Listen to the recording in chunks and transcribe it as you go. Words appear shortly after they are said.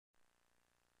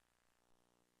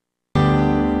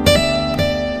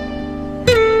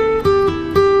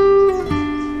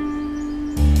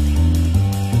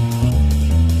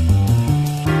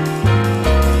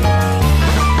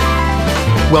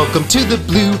Welcome to the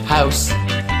Blue House.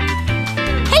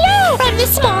 Hello, I'm the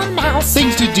small mouse.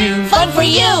 Things to do. Fun for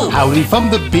you. Howdy from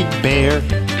the Big Bear.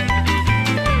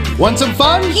 Want some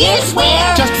fun? Here's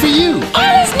where. Just for you.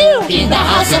 All is new in the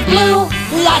House of Blue.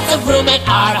 Lots of room at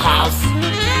our house.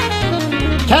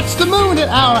 Catch the moon at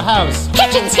our house.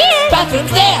 Kitchen's here.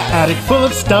 Bathroom's there. Attic full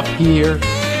of stuff here.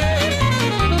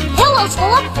 Pillows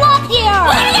full of fluff here.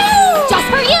 Just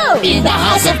for you in the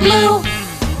House of Blue.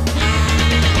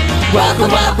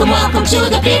 Welcome, welcome, welcome to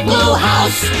the Big Blue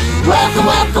House. Welcome,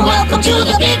 welcome, welcome to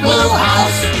the Big Blue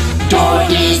House. Door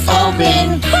is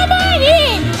open. Come on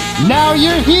in. Now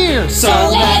you're here. So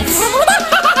let's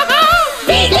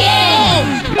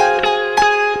begin.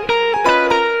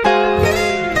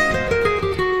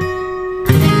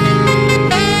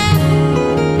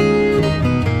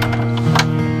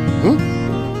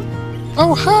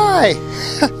 Oh, hi.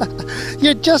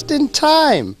 You're just in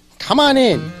time. Come on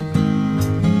in.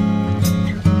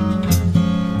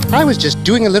 I was just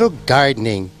doing a little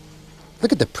gardening.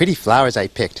 Look at the pretty flowers I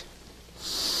picked.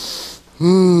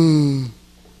 Hey,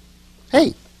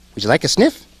 would you like a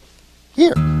sniff?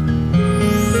 Here.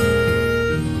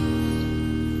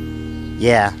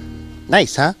 Yeah,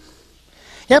 nice, huh?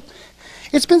 Yep,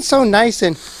 it's been so nice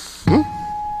and...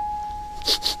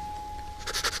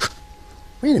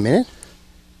 Wait a minute.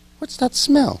 What's that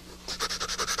smell?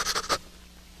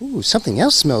 Ooh, something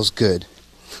else smells good.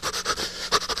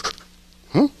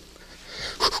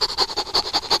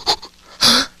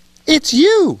 It's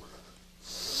you!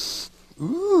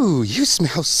 Ooh, you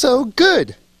smell so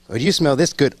good. Or do you smell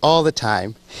this good all the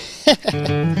time? Well,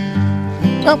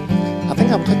 I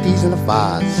think I'll put these in a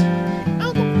vase.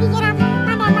 I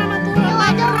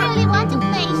don't really want to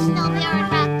play Snowbear and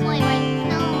Rock Toy right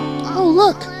now. Oh,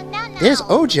 look! No. There's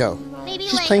Ojo. Maybe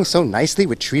She's like, playing so nicely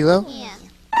with Trilo. Yeah.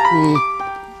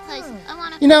 'Cause I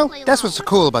wanna You know, play that's along. what's so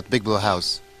cool about the Big Blue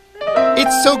House.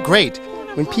 It's so great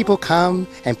when people come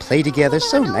and play together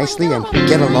so nicely and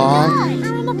get along.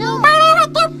 No,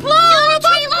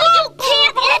 Trilo, you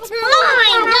can't. It's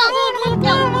mine.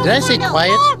 No. Did I say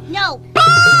quiet? No. No.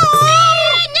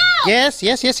 Yes.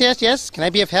 Can I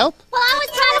be of help? Well, I was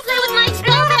trying to play with my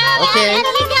Snowbear. Okay. And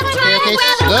he kept trying Okay. to grab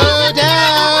it. Slow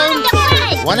down.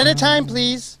 Right. One at a time,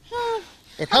 please.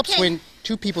 It helps Okay. when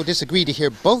two people disagree to hear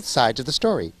both sides of the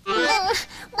story.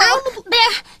 Well,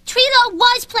 Bear, Trilo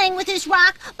was playing with his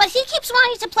rock, but he keeps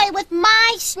wanting to play with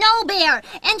my Snowbear.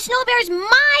 And Snowbear's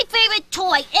my favorite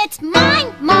toy. It's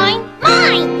mine.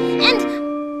 And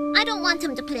I don't want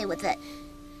him to play with it.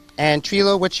 And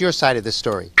Trilo, what's your side of the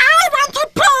story? I want to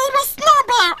play with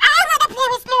Snowbear.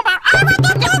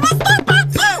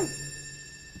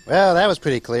 Well, that was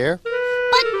pretty clear.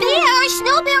 But Bear,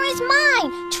 Snowbear is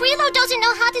mine. Trilo doesn't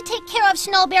know how to take care of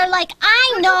Snowbear like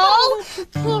I know.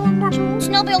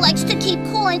 Snowbear likes to keep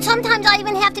cool, and sometimes I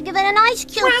even have to give it an ice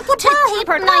cube to keep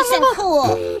her nice and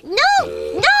cool.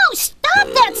 No, stop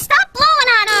that! Stop blowing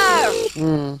on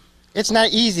her! It's not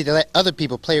easy to let other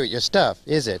people play with your stuff,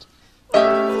 is it?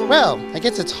 Well, I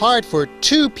guess it's hard for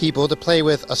two people to play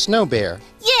with a snow bear.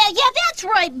 Yeah, that's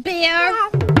right, Bear.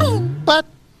 But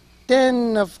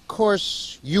then, of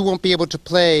course, you won't be able to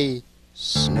play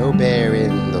Snow Bear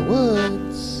in the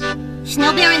Woods.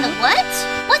 Snowbear in the woods?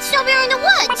 What's Snowbear in the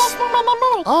woods?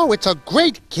 Oh, it's a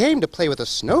great game to play with a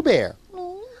snow bear. I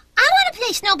want to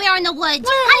play Snowbear in the woods.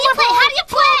 How do you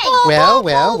play?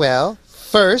 Well.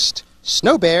 First,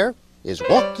 Snow Bear is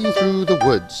walking through the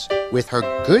woods with her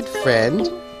good friend,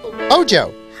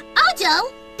 Ojo.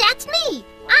 Ojo, that's me.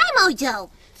 I'm Ojo.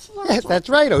 Yes, that's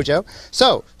right, Ojo.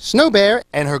 So, Snow Bear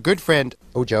and her good friend,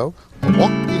 Ojo, are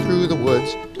walking through the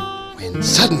woods when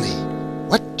suddenly,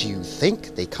 what do you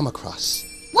think they come across?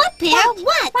 What, Bear?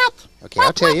 What? Okay,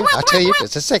 I'll tell you.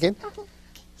 Just a second.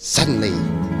 Suddenly,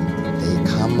 they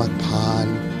come upon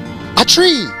a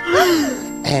tree.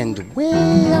 And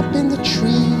way up in the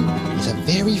tree is a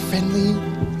very friendly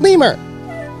lemur.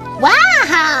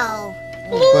 Wow!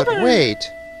 But wait,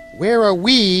 where are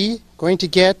we going to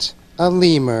get a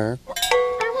lemur?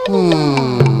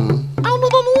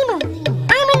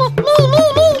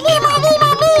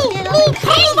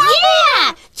 Hey,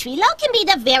 yeah! Trilo can be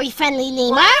the very friendly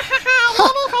lemur.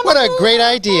 What a great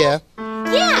idea.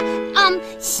 Yeah,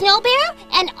 Snowbear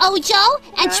and Ojo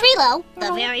and Trilo,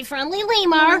 the very friendly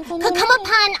lemur, could come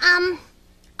upon,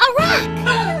 a rock.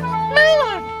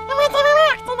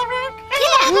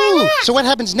 Yeah. Ooh, so what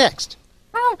happens next?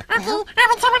 Yeah,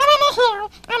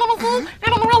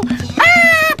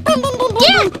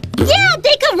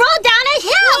 they could roll down a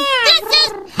hill. This is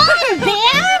fun,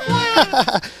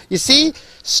 Bear. You see,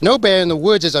 Snow Bear in the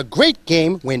Woods is a great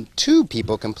game when two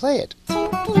people can play it.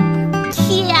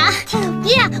 Yeah,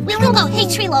 Yeah, we can go. Hey,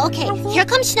 Trilo, okay. Here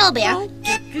comes Snow Bear.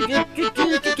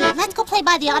 Let's go play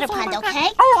by the otter pond, okay?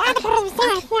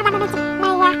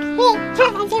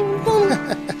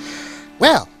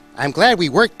 Well, I'm glad we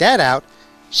worked that out.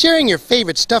 Sharing your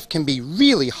favorite stuff can be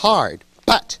really hard,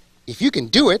 but if you can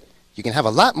do it, you can have a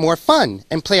lot more fun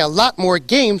and play a lot more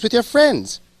games with your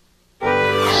friends.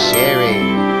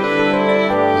 Sharing.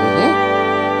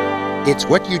 It's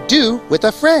what you do with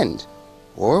a friend,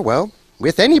 or, well,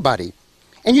 with anybody.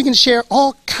 And you can share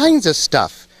all kinds of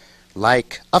stuff,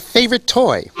 like a favorite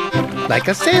toy, like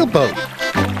a sailboat,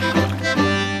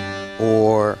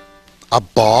 or a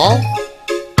ball,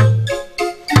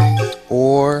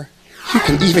 or you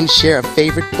can even share a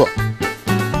favorite book,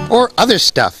 or other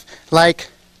stuff, like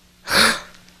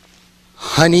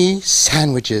honey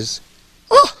sandwiches.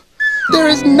 Oh, there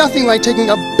is nothing like taking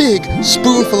a big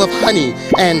spoonful of honey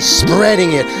and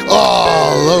spreading it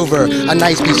all over a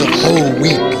nice piece of whole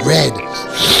wheat bread.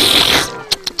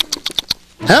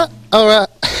 Huh? Oh,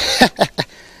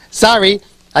 sorry,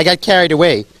 I got carried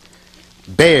away.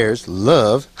 Bears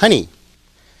love honey.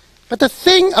 But the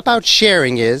thing about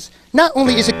sharing is, not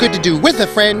only is it good to do with a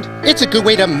friend, it's a good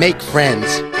way to make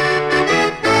friends.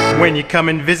 When you come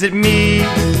and visit me,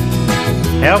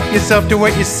 help yourself to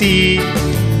what you see.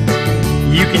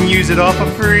 You can use it all for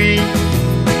free,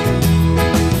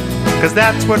 'cause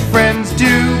that's what friends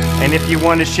do. And if you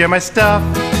want to share my stuff,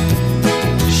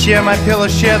 share my pillow,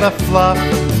 share the fluff,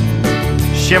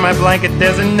 share my blanket,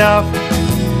 there's enough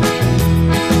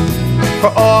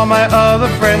for all my other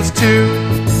friends too.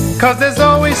 'Cause there's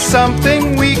always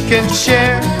something we can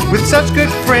share. With such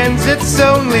good friends it's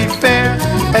only fair.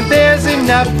 And there's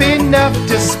enough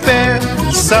to spare.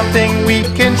 Something we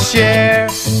can share.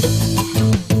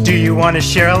 Do you want to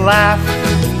share a laugh?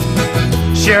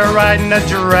 Share a ride in a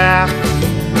giraffe.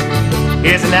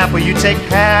 Here's an apple, you take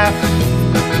half.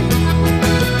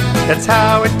 That's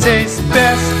how it tastes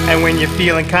best. And when you're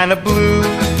feeling kinda blue,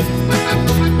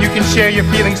 you can share your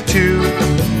feelings too.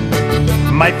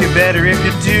 Might be better if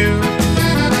you do.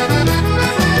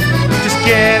 Just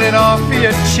get it off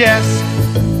your chest.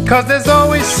 'Cause there's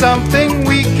always something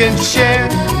we can share.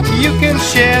 You can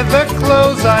share the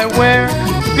clothes I wear.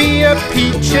 Be a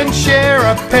peach and share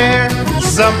a pear.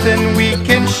 Something we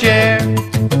can share.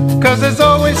 'Cause there's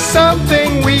always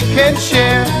something we can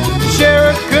share. Share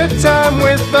a good time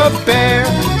with the bear.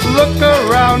 Look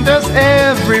around us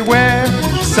everywhere.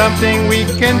 Something we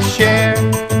can share.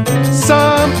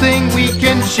 Something we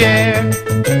can share.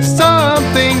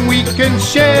 Something we can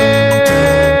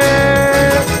share.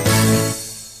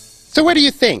 So what do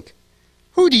you think?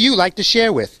 Who do you like to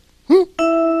share with?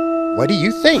 What do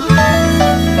you think?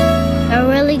 A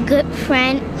really good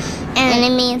friend, and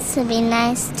it means to be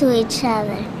nice to each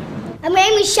other. I'm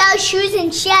wearing Michelle's shoes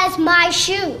and she has my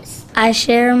shoes. I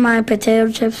share my potato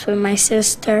chips with my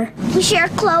sister. We share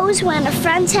clothes when a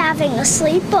friend's having a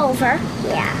sleepover.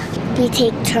 Yeah. We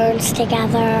take turns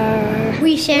together.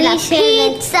 We share the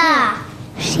pizza.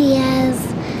 She has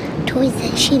toys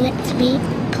that she lets me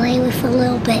play with a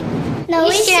little bit. No,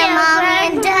 we share Mama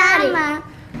and Daddy.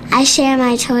 I share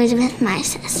my toys with my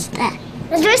sister.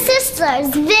 Your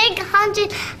sisters, big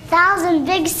 100,000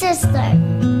 big sister.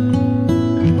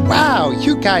 Wow,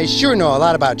 you guys sure know a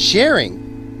lot about sharing.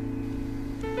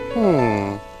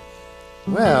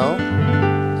 Well,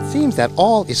 it seems that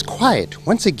all is quiet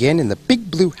once again in the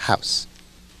big blue house.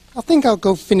 I think I'll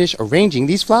go finish arranging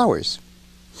these flowers.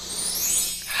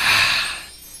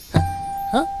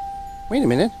 Huh? Wait a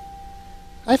minute.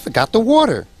 I forgot the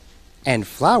water. And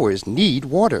flowers need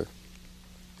water.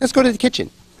 Let's go to the kitchen.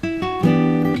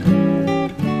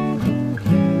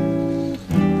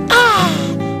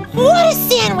 What a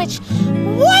sandwich!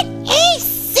 What a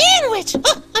sandwich!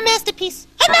 Oh, a masterpiece!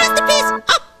 A masterpiece!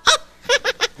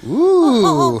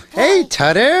 Ooh, hey,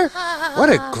 Tutter. What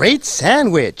a great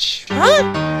sandwich. Huh?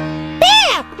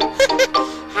 Bear!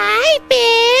 Hi,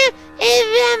 Bear.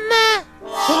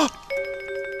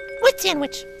 What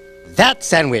sandwich? That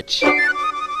sandwich.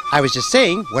 I was just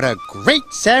saying what a great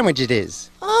sandwich it is.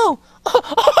 Oh,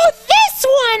 this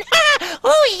one!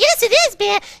 Oh, yes, it is,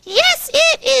 Bear. Yes,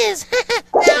 it is.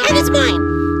 And it's mine.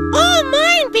 All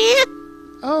mine, Bear.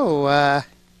 Oh,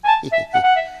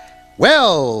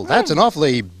 well, that's an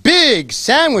awfully big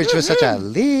sandwich for such a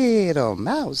little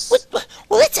mouse.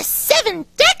 Well, it's a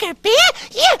 7-decker, Bear.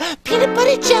 Yeah, peanut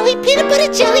butter jelly, peanut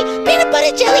butter jelly, peanut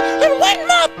butter jelly, and one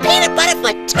more peanut butter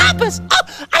for toppers. Oh,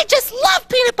 I just love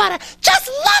peanut butter. Just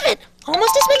love it.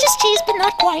 Almost as much as cheese, but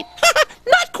not quite.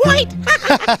 Not quite.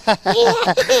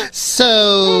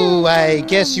 So, I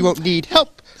guess you won't need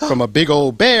help from a big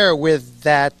old bear with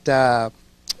that, sandwich?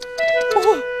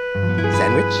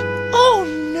 Oh,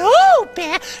 no,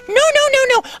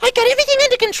 no. I got everything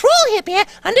under control here, Bear.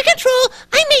 Under control.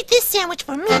 I made this sandwich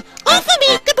for me. All for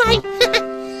me. Goodbye.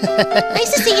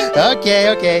 Nice to see you.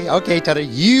 Okay, Tutter.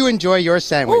 You enjoy your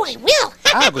sandwich. Oh, I will.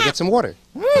 I'll go get some water.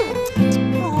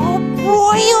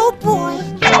 Oh, boy.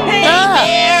 Hey,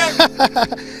 Bear!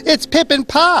 It's Pip and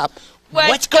Pop.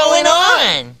 What's going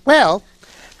on? Well,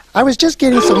 I was just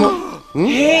getting some...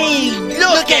 Hey,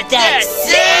 look at that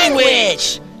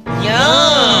sandwich!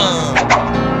 Yum!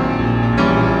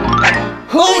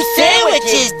 Whose sandwich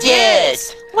is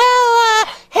this? Well,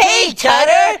 Hey,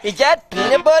 Tutter! Is that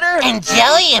peanut butter? and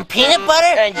jelly and peanut butter.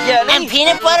 And jelly? And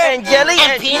peanut butter. And jelly?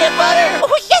 And peanut butter.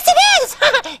 Oh, yes, it is.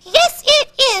 Yes,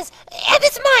 it is. And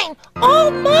it's mine.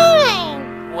 All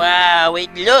mine. Wow,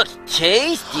 it looks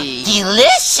tasty.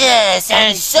 Delicious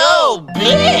and so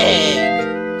big.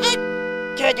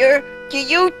 Tutter, do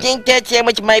you think that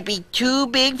sandwich might be too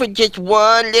big for just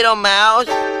one little mouse?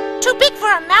 Too big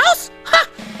for a mouse? Ha!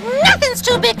 Nothing's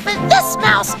too big for this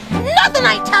mouse. Nothing,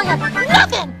 I tell you.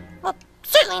 Nothing. Well,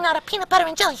 certainly not a peanut butter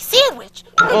and jelly sandwich.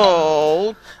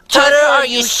 Oh, Tutter, are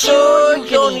you sure you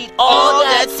don't eat all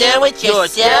that sandwich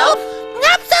yourself?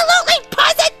 Absolutely,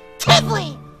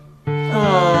 positively.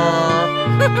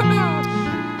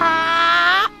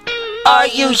 Are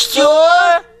you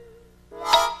sure?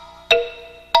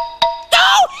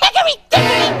 Oh, hickory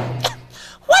dickory!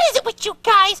 What is it with you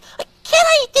guys? Can't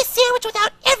I eat this sandwich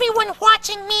without everyone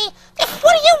watching me?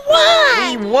 What do you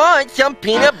want? We want some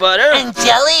peanut butter. And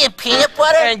jelly and peanut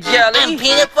butter? And jelly. And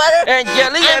peanut butter? And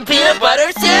jelly and peanut butter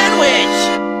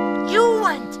sandwich. You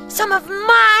want some of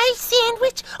my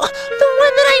sandwich? Oh, the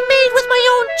one that I made with my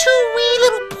own 2 wee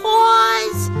little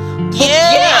paws?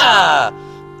 Yeah.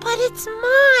 But it's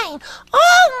mine.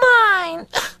 All mine.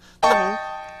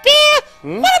 Bear,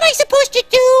 what am I supposed to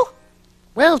do?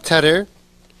 Well, Tutter,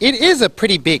 it is a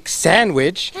pretty big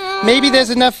sandwich. Maybe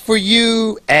there's enough for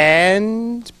you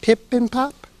and Pip and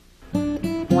Pop?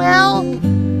 Well,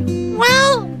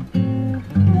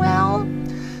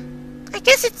 I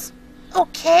guess it's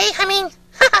okay. I mean,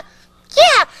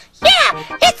 yeah,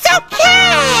 it's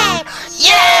okay!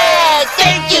 Yeah,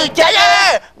 thank you,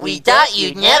 Tutter. We thought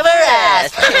you'd never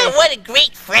ask. What a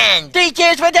great friend! 3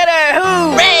 cheers for Tutter.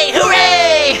 Hooray,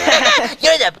 hooray!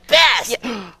 You're the best!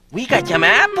 We got some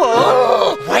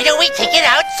apples. Why don't we take it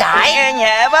outside? And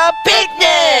have a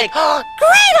picnic.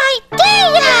 Great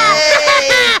idea!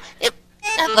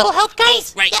 A little help,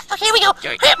 guys? Right. Yeah, okay, here we go.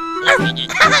 Yeah,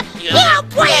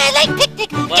 boy, I like picnic.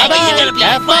 Bye-bye.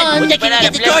 Have fun. Get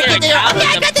the door, Okay, I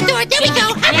got the door. There we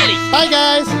go. Bye,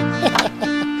 guys.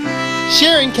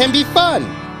 Sharing can be fun.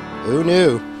 Who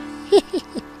knew?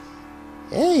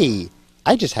 Hey,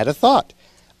 I just had a thought.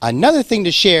 Another thing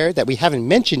to share that we haven't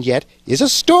mentioned yet is a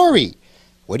story.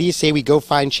 What do you say we go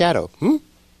find Shadow?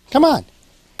 Come on.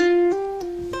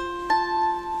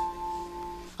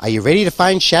 Are you ready to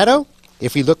find Shadow?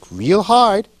 If we look real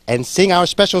hard and sing our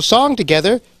special song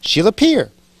together, she'll appear.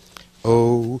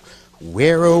 Oh,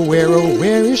 where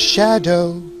is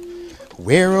Shadow?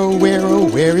 Where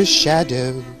is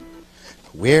Shadow?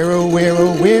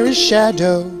 Where is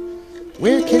Shadow?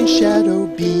 Where can Shadow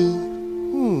be?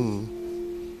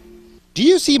 Do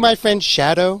you see my friend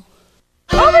Shadow?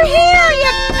 Over here,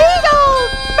 you big old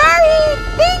furry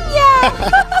thing,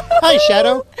 Hi,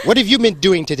 Shadow. What have you been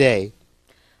doing today?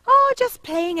 Oh, just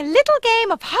playing a little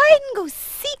game of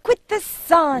hide-and-go-seek with the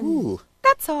sun. Ooh,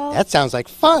 That's all. that sounds like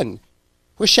fun.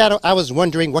 Well, Shadow, I was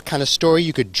wondering what kind of story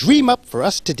you could dream up for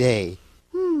us today.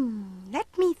 Let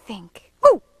me think.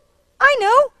 Oh, I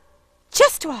know.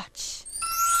 Just watch.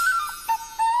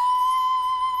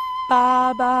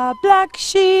 Baba, black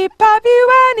sheep, have you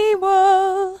any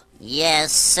wool?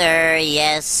 Yes,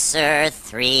 sir,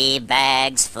 3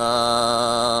 bags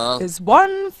full. There's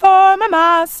one for my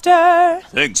master,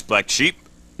 Thanks, Black Sheep.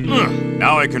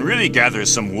 Now I can really gather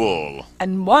some wool.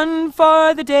 and one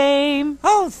for the dame,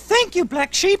 Oh, thank you,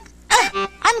 Black Sheep.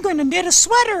 I'm going to knit a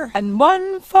sweater. and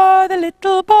one for the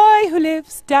little boy who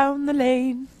lives down the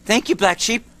lane. Thank you, Black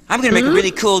Sheep. I'm going to make a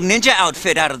really cool ninja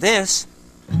outfit out of this.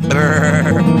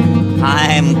 Brr,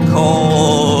 I'm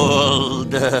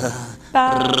cold.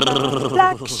 Baba,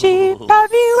 black sheep,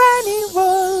 have you any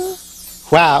wool?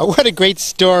 Wow, what a great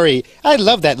story. I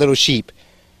love that little sheep.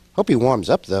 Hope he warms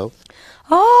up, though.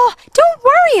 Oh, don't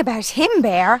worry about him,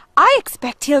 Bear. I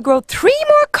expect he'll grow 3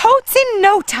 more coats in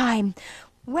no time.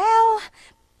 Well,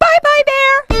 bye-bye,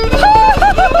 Bear.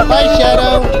 Bye,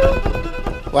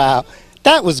 Shadow. Wow,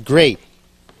 that was great.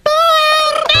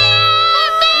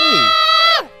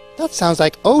 Hey, that sounds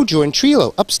like Ojo and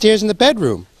Trilo upstairs in the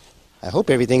bedroom. I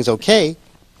hope everything's okay.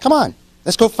 Come on,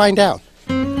 let's go find out.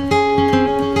 Hey,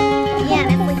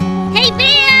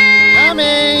 Bear!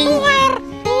 Coming!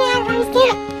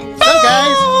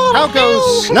 How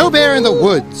goes Snow Bear in the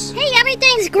Woods? Hey,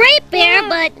 everything's great, Bear,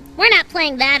 but we're not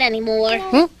playing that anymore.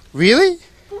 Really?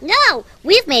 No,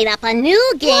 we've made up a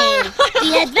new game.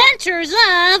 The Adventures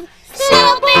of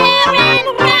Snow Bear and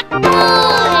Rock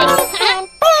Boy.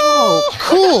 Oh,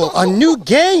 cool. A new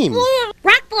game.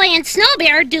 Rock Boy and Snow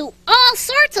Bear do all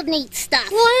sorts of neat stuff.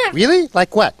 Really?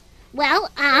 Like what? Well,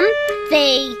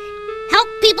 they help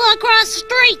people across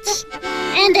streets,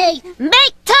 and they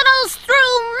make tunnels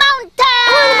through mountains,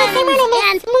 and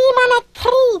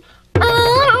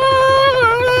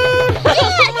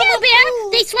yeah, Bear,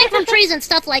 they swing from trees and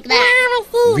stuff like that.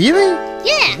 Really?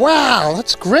 Yeah. Wow,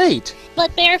 that's great.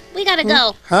 But Bear, we gotta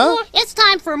go. Huh? It's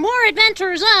time for more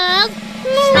adventures of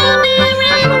Snow Bear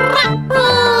and Rock Boy.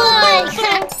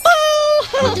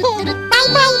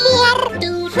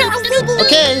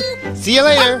 Okay, see you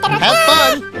later. Have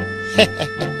fun.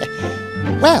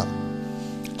 Well,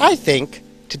 I think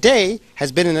today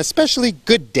has been an especially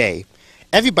good day.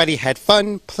 Everybody had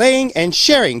fun playing and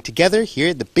sharing together here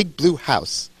at the Big Blue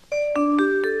House.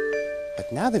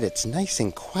 But now that it's nice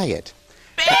and quiet...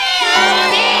 Did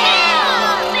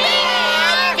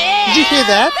you hear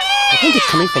that? I think it's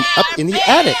coming from up in the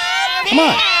attic. Come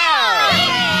on.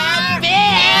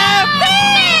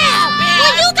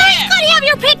 Well, you guys could have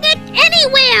your picnic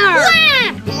anywhere.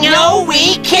 No,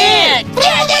 we can't.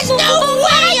 There's no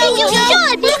way you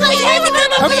should, because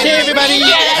Okay, everybody,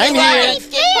 I'm here.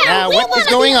 Now, what is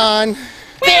going on?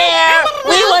 Bear,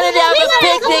 we wanted to have a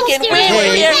picnic and we were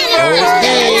here first.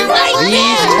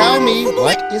 Please tell me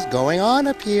what is going on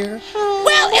up here.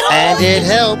 And it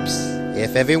helps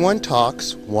if everyone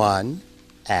talks one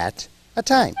at a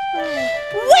time.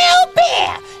 Well,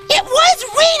 Bear, it was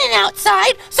raining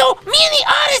outside, so me and the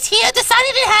artist here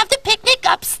decided to have the picnic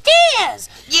upstairs.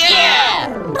 Yeah.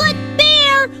 But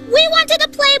Bear, we wanted to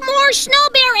play more Snow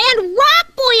Bear and Rock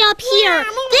Boy up here.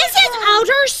 This is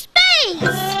outer space.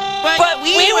 But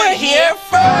we were here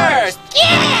first.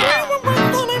 Yeah.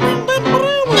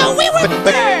 No, we were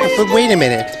first. But wait a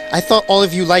minute. I thought all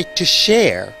of you liked to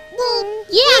share. Well,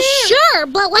 yeah, sure,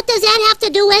 but what does that have to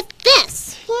do with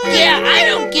this? Yeah, I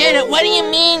don't get it. What do you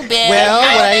mean, Bear? Well,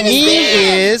 what I mean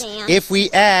is, understand. if we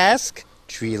ask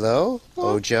Trilo,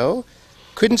 Ojo,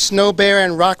 couldn't Snow Bear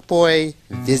and Rock Boy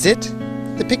visit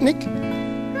the picnic?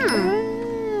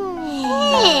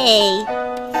 Hey,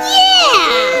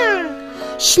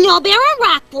 yeah! Snow Bear and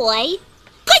Rock Boy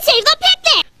could save the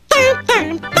picnic!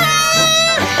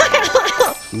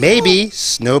 Maybe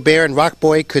Snow Bear and Rock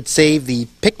Boy could save the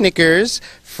picnickers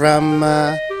from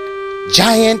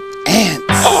giant ants.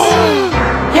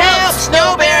 Help,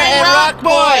 Snow Bear and Rock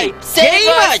Boy! Save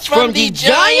us from the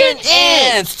giant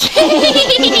ants!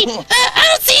 I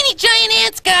don't see any giant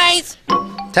ants, guys.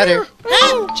 Tutter,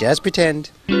 just pretend.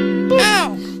 Snow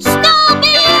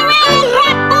Bear and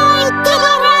Rock Boy to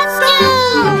the rescue!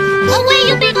 Away,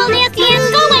 you big old nasty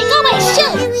ants! Go away,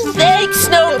 shoot! Thanks,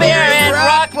 Snow Bear and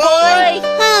Rock Boy!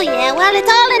 Oh yeah, well it's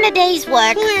all in a day's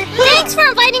work. Thanks for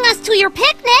inviting us to your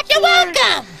picnic. You're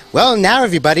welcome. Well, now,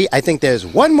 everybody, I think there's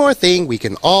one more thing we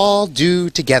can all do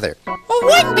together. Well,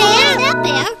 what, Bear? That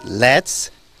Bear? Let's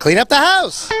clean up the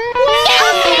house.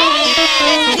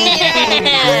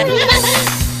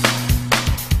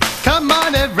 Come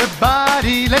on,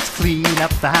 everybody, let's clean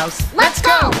up the house. Let's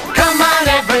go! Come on,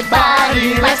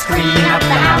 everybody, let's clean up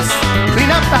the house. Clean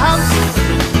up the house.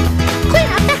 Clean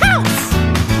up the house!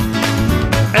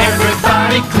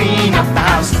 Everybody, clean up the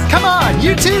house. Come on,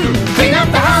 you too. Clean up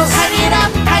the house. Tidy it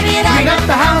up, tidy it up. Clean up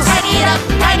the house. Tidy it up,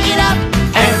 tidy it up.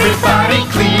 Everybody,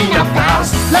 clean up the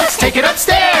house. Let's take it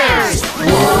upstairs.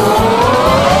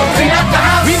 Whoa! Clean up the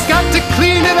house. We've got to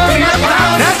clean it up. Clean up the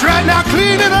house. That's right, now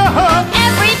clean it up.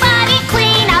 Everybody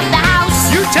clean up the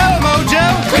house! You tell Mojo.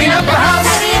 Clean up the house.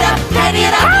 Tidy it up, tidy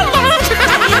it up.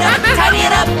 Tidy it up, tidy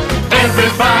it up.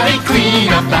 Everybody,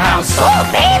 clean up the house. Oh,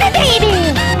 baby!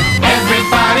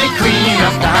 Everybody, clean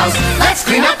up the house. Let's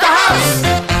clean up the house.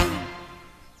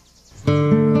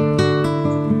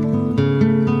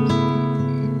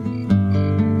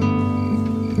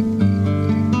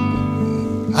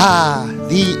 Ah,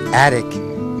 the attic.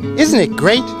 Isn't it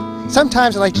great?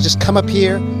 Sometimes I like to just come up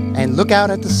here and look out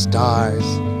at the stars.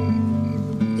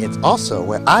 It's also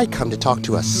where I come to talk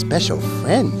to a special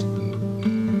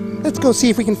friend. Let's go see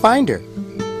if we can find her.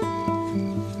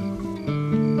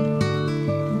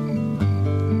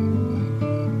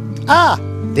 Ah,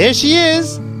 there she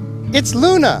is. It's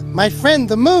Luna, my friend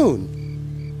the moon.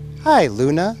 Hi,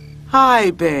 Luna.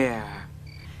 Hi, Bear.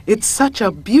 It's such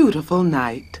a beautiful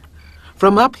night.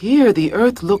 From up here, the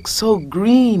earth looks so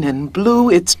green and blue,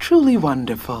 it's truly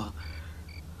wonderful.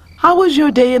 How was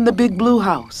your day in the Big Blue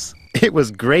House? It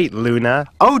was great, Luna.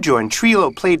 Ojo and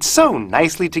Trilo played so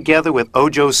nicely together with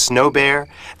Ojo's Snow Bear.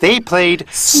 They played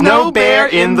Snow Bear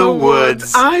in the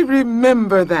Woods. I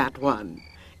remember that one.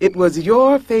 It was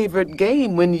your favorite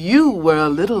game when you were a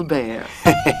little bear.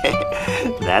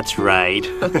 That's right.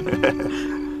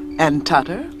 And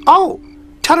Tutter? Oh,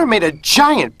 Tutter made a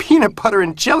giant peanut butter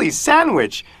and jelly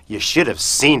sandwich. You should have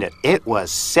seen it. It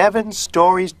was 7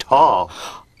 stories tall.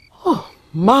 Oh,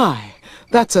 my.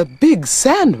 That's a big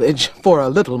sandwich for a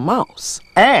little mouse.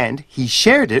 And he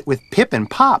shared it with Pip and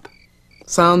Pop.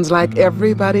 Sounds like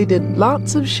everybody did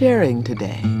lots of sharing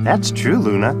today. That's true,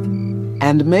 Luna.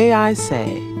 And may I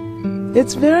say,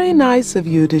 it's very nice of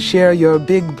you to share your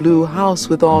big blue house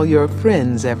with all your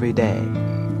friends every day.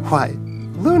 Why,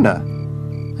 Luna,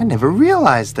 I never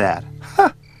realized that.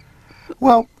 Huh.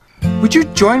 Well, would you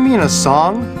join me in a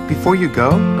song before you go?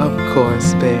 Of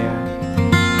course, Bear.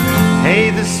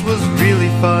 Hey, this was really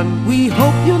fun. We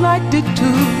hope you liked it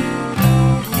too.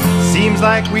 Seems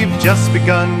like we've just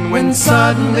begun when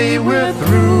suddenly we're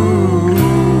through.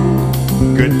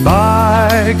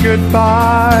 Goodbye,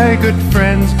 goodbye, good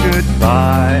friends,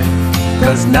 goodbye.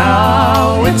 'Cause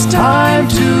now it's time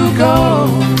to go.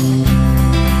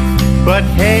 But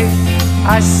hey,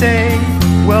 I say,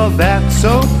 well, that's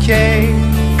okay.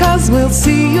 'Cause we'll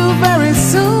see you very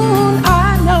soon,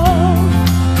 I know.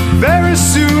 Very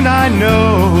soon, I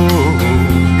know.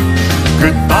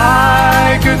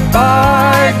 Goodbye,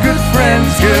 goodbye, good friends,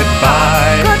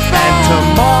 goodbye. Goodbye. And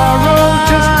tomorrow,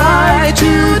 just like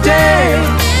today,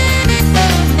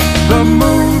 the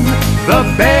moon, the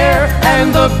bear,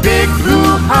 and the big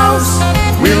blue house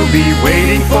will be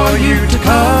waiting for you to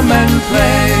come and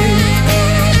play.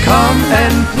 Come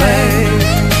and play.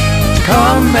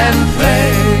 Come and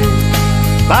play.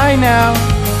 Bye now.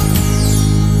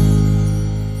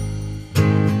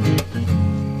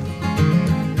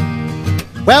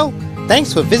 Well,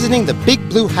 thanks for visiting the Big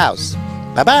Blue House.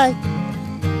 Bye-bye.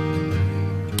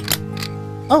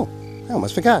 Oh, I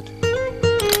almost forgot.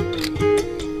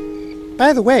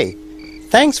 By the way,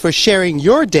 thanks for sharing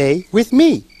your day with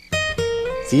me.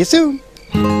 See you soon.